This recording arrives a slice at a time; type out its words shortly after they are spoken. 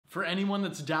For anyone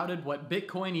that's doubted what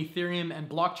Bitcoin, Ethereum, and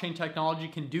blockchain technology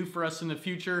can do for us in the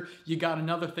future, you got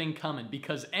another thing coming,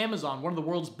 because Amazon, one of the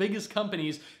world's biggest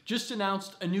companies, just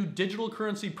announced a new digital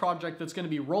currency project that's going to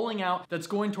be rolling out that's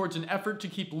going towards an effort to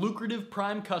keep lucrative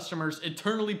Prime customers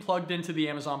eternally plugged into the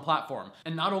Amazon platform.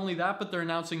 And not only that, but they're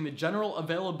announcing the general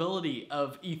availability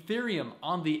of Ethereum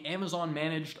on the Amazon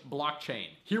managed blockchain.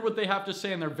 Hear what they have to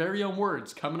say in their very own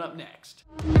words coming up next.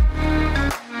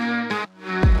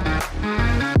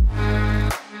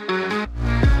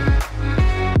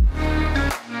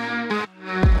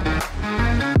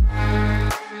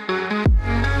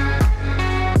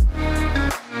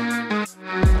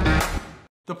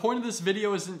 The point of this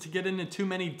video isn't to get into too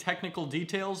many technical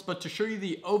details, but to show you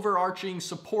the overarching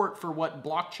support for what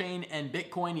blockchain and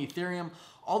Bitcoin, Ethereum,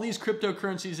 all these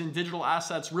cryptocurrencies and digital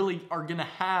assets really are going to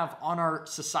have on our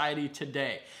society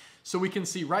today. So we can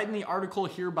see right in the article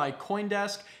here by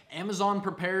CoinDesk, Amazon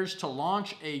prepares to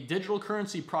launch a digital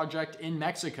currency project in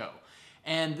Mexico.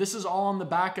 And this is all on the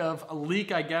back of a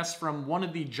leak, I guess, from one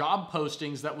of the job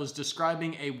postings that was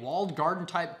describing a walled garden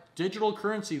type digital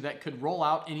currency that could roll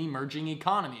out in emerging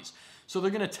economies. So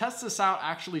they're going to test this out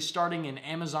actually starting in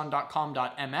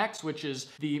Amazon.com.mx, which is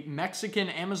the Mexican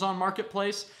Amazon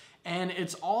marketplace. And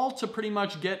it's all to pretty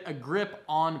much get a grip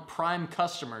on Prime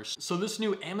customers. So this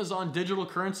new Amazon digital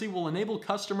currency will enable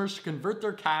customers to convert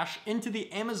their cash into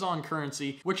the Amazon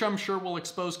currency, which I'm sure will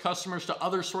expose customers to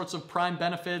other sorts of Prime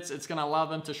benefits. It's going to allow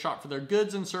them to shop for their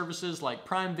goods and services like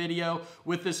Prime Video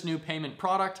with this new payment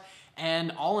product.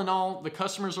 And all in all, the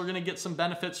customers are going to get some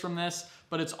benefits from this,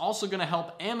 but it's also going to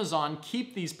help Amazon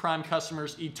keep these Prime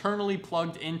customers eternally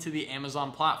plugged into the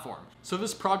Amazon platform. So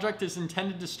this project is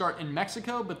intended to start in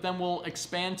Mexico, but then will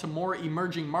expand to more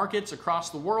emerging markets across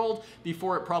the world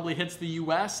before it probably hits the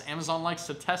US. Amazon likes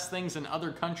to test things in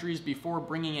other countries before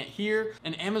bringing it here.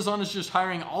 And Amazon is just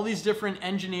hiring all these different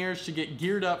engineers to get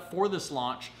geared up for this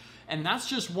launch. And that's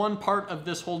just one part of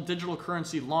this whole digital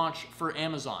currency launch for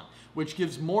Amazon, which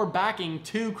gives more backing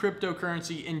to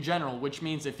cryptocurrency in general, which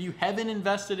means if you haven't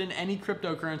invested in any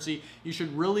cryptocurrency, you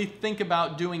should really think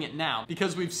about doing it now,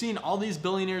 because we've seen all these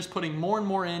billionaires putting more and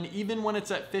more in, even when it's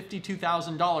at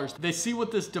 $52,000. They see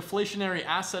what this deflationary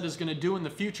asset is going to do in the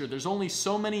future. There's only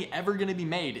so many ever going to be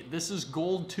made. This is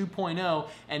gold 2.0,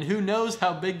 and who knows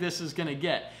how big this is going to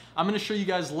get. I'm going to show you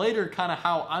guys later kind of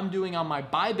how I'm doing on my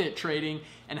Bybit trading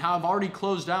and how I've already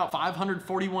closed out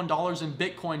 $541 in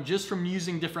Bitcoin just from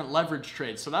using different leverage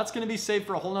trades. So that's going to be saved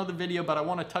for a whole nother video, but I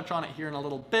want to touch on it here in a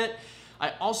little bit.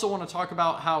 I also want to talk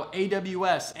about how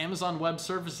AWS, Amazon Web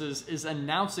Services, is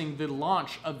announcing the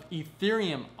launch of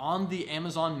Ethereum on the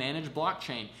Amazon managed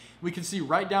blockchain. We can see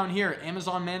right down here,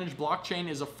 Amazon Managed Blockchain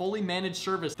is a fully managed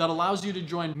service that allows you to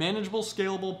join manageable,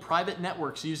 scalable, private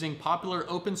networks using popular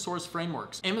open source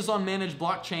frameworks. Amazon Managed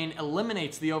Blockchain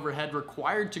eliminates the overhead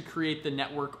required to create the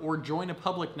network or join a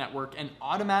public network and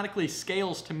automatically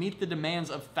scales to meet the demands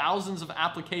of thousands of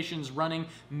applications running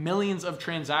millions of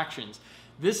transactions.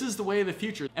 This is the way of the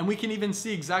future, and we can even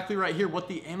see exactly right here what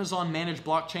the Amazon Managed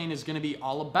Blockchain is going to be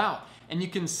all about. And you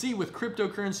can see with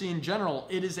cryptocurrency in general,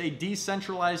 it is a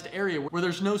decentralized area where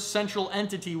there's no central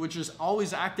entity which is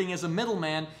always acting as a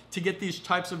middleman to get these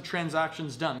types of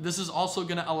transactions done. This is also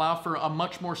going to allow for a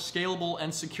much more scalable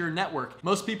and secure network.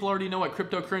 Most people already know what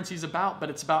cryptocurrency is about, but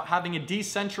it's about having a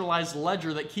decentralized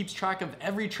ledger that keeps track of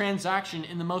every transaction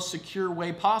in the most secure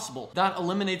way possible. That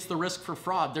eliminates the risk for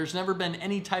fraud. There's never been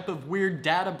any type of weird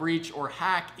data breach or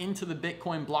hack into the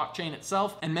Bitcoin blockchain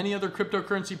itself, and many other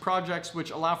cryptocurrency projects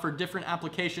which allow for different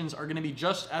applications are going to be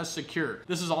just as secure.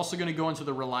 This is also going to go into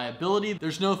the reliability.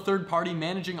 There's no third party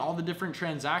managing all the different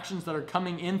transactions that are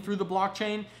coming in through the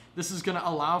blockchain. This is going to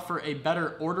allow for a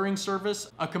better ordering service,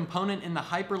 a component in the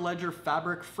Hyperledger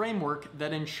Fabric framework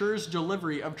that ensures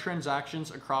delivery of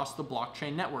transactions across the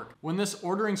blockchain network. When this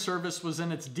ordering service was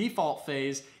in its default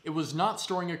phase, it was not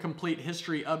storing a complete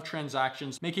history of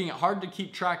transactions, making it hard to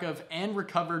keep track of and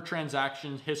recover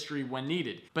transaction history when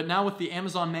needed. But now with the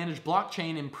Amazon Managed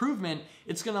Blockchain improvement,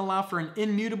 it's going to allow for an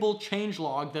immutable change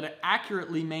log that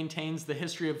accurately maintains the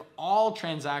history of all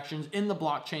transactions in the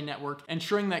blockchain network,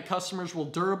 ensuring that customers will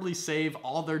durably save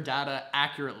all their data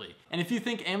accurately. And if you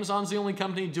think Amazon's the only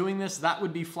company doing this, that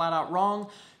would be flat out wrong.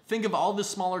 Think of all the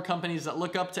smaller companies that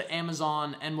look up to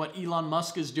Amazon and what Elon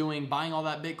Musk is doing, buying all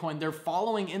that Bitcoin. They're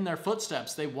following in their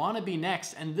footsteps. They want to be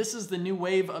next, and this is the new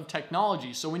wave of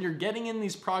technology. So when you're getting in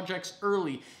these projects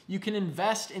early, you can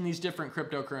invest in these different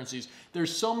cryptocurrencies.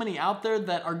 There's so many out there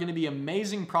that are going to be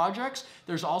amazing projects.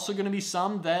 There's also going to be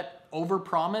some that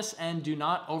overpromise and do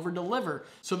not overdeliver.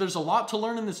 So there's a lot to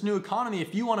learn in this new economy.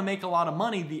 If you want to make a lot of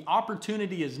money, the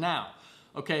opportunity is now.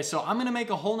 Okay, so I'm gonna make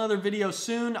a whole nother video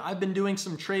soon. I've been doing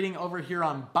some trading over here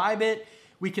on Bybit.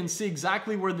 We can see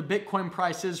exactly where the Bitcoin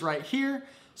price is right here.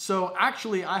 So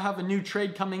actually, I have a new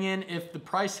trade coming in. If the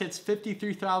price hits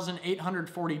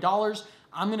 $53,840,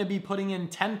 I'm gonna be putting in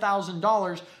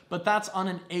 $10,000, but that's on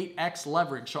an 8x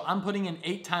leverage. So I'm putting in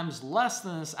 8 times less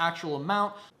than this actual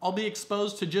amount. I'll be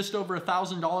exposed to just over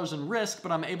 $1,000 in risk,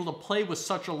 but I'm able to play with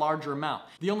such a larger amount.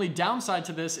 The only downside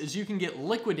to this is you can get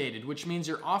liquidated, which means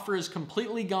your offer is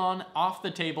completely gone off the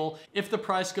table if the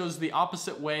price goes the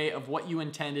opposite way of what you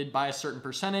intended by a certain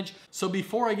percentage. So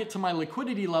before I get to my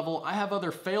liquidity level, I have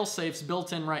other fail safes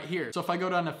built in right here. So if I go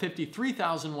down to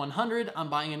 53,100, I'm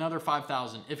buying another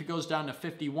 5,000. If it goes down to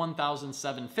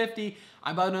 51,750,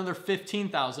 I buy another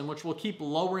 15,000, which will keep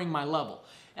lowering my level.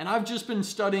 And I've just been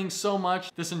studying so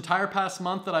much this entire past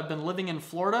month that I've been living in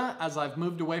Florida as I've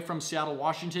moved away from Seattle,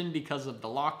 Washington because of the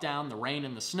lockdown, the rain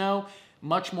and the snow.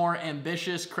 Much more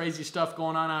ambitious, crazy stuff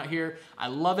going on out here. I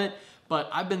love it. But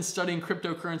I've been studying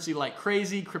cryptocurrency like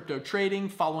crazy, crypto trading,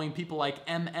 following people like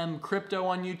Crypto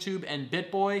on YouTube and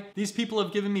BitBoy. These people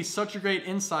have given me such a great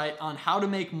insight on how to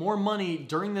make more money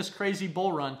during this crazy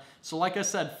bull run. So like I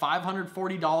said,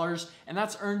 $540, and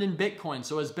that's earned in Bitcoin.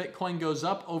 So as Bitcoin goes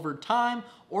up over time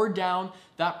or down,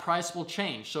 that price will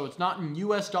change. So it's not in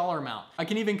US dollar amount. I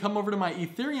can even come over to my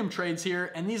Ethereum trades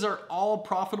here, and these are all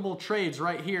profitable trades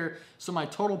right here. So my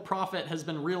total profit has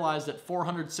been realized at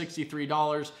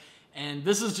 $463. And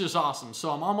this is just awesome.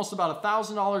 So I'm almost about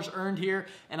 $1,000 earned here,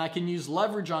 and I can use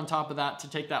leverage on top of that to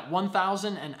take that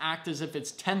 1,000 and act as if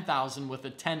it's 10,000 with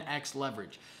a 10x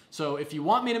leverage. So if you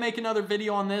want me to make another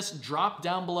video on this, drop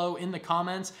down below in the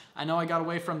comments. I know I got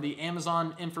away from the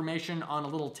Amazon information on a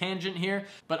little tangent here,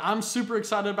 but I'm super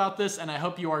excited about this, and I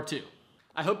hope you are too.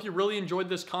 I hope you really enjoyed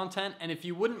this content, and if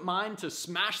you wouldn't mind to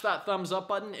smash that thumbs up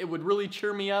button, it would really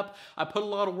cheer me up. I put a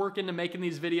lot of work into making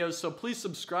these videos, so please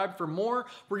subscribe for more.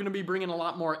 We're gonna be bringing a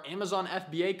lot more Amazon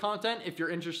FBA content if you're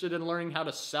interested in learning how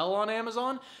to sell on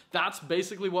Amazon. That's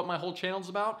basically what my whole channel's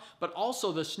about, but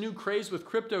also this new craze with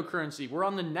cryptocurrency. We're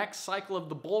on the next cycle of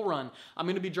the bull run. I'm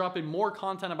gonna be dropping more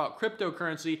content about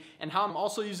cryptocurrency and how I'm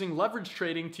also using leverage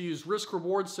trading to use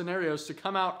risk-reward scenarios to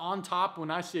come out on top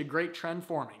when I see a great trend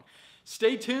forming.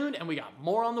 Stay tuned, and we got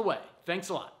more on the way. Thanks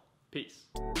a lot. Peace.